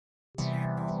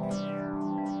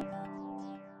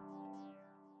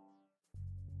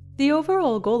The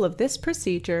overall goal of this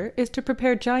procedure is to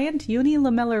prepare giant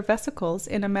unilamellar vesicles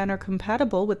in a manner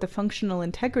compatible with the functional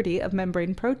integrity of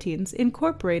membrane proteins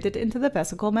incorporated into the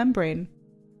vesicle membrane.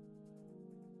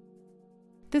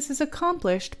 This is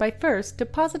accomplished by first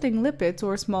depositing lipids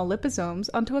or small liposomes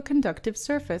onto a conductive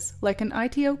surface, like an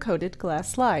ITO-coated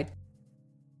glass slide.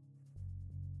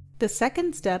 The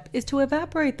second step is to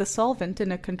evaporate the solvent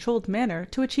in a controlled manner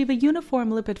to achieve a uniform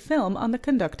lipid film on the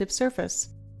conductive surface.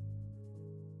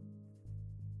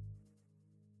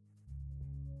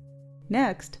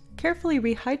 Next, carefully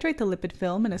rehydrate the lipid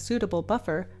film in a suitable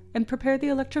buffer and prepare the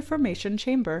electroformation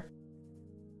chamber.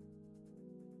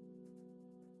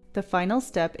 The final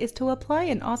step is to apply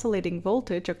an oscillating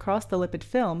voltage across the lipid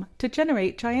film to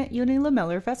generate giant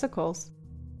unilamellar vesicles.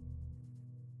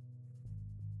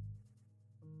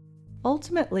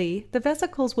 Ultimately, the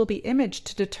vesicles will be imaged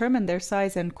to determine their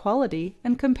size and quality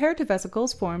and compared to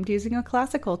vesicles formed using a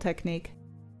classical technique.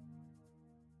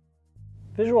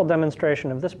 Visual demonstration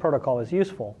of this protocol is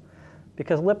useful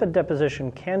because lipid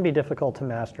deposition can be difficult to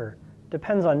master,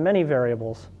 depends on many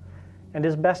variables, and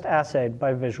is best assayed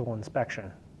by visual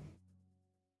inspection.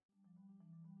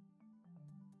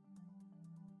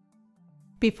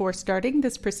 Before starting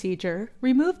this procedure,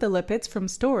 remove the lipids from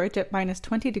storage at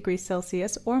 -20 degrees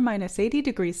Celsius or -80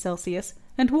 degrees Celsius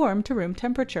and warm to room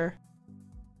temperature.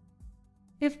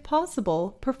 If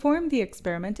possible, perform the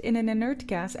experiment in an inert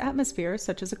gas atmosphere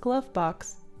such as a glove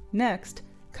box. Next,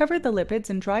 cover the lipids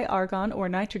in dry argon or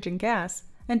nitrogen gas,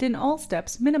 and in all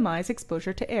steps minimize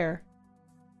exposure to air.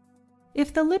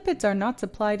 If the lipids are not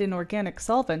supplied in organic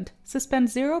solvent, suspend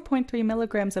 0.3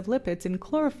 mg of lipids in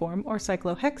chloroform or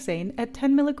cyclohexane at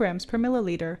 10 mg per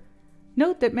milliliter.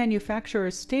 Note that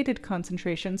manufacturers' stated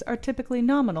concentrations are typically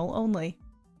nominal only.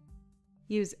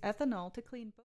 Use ethanol to clean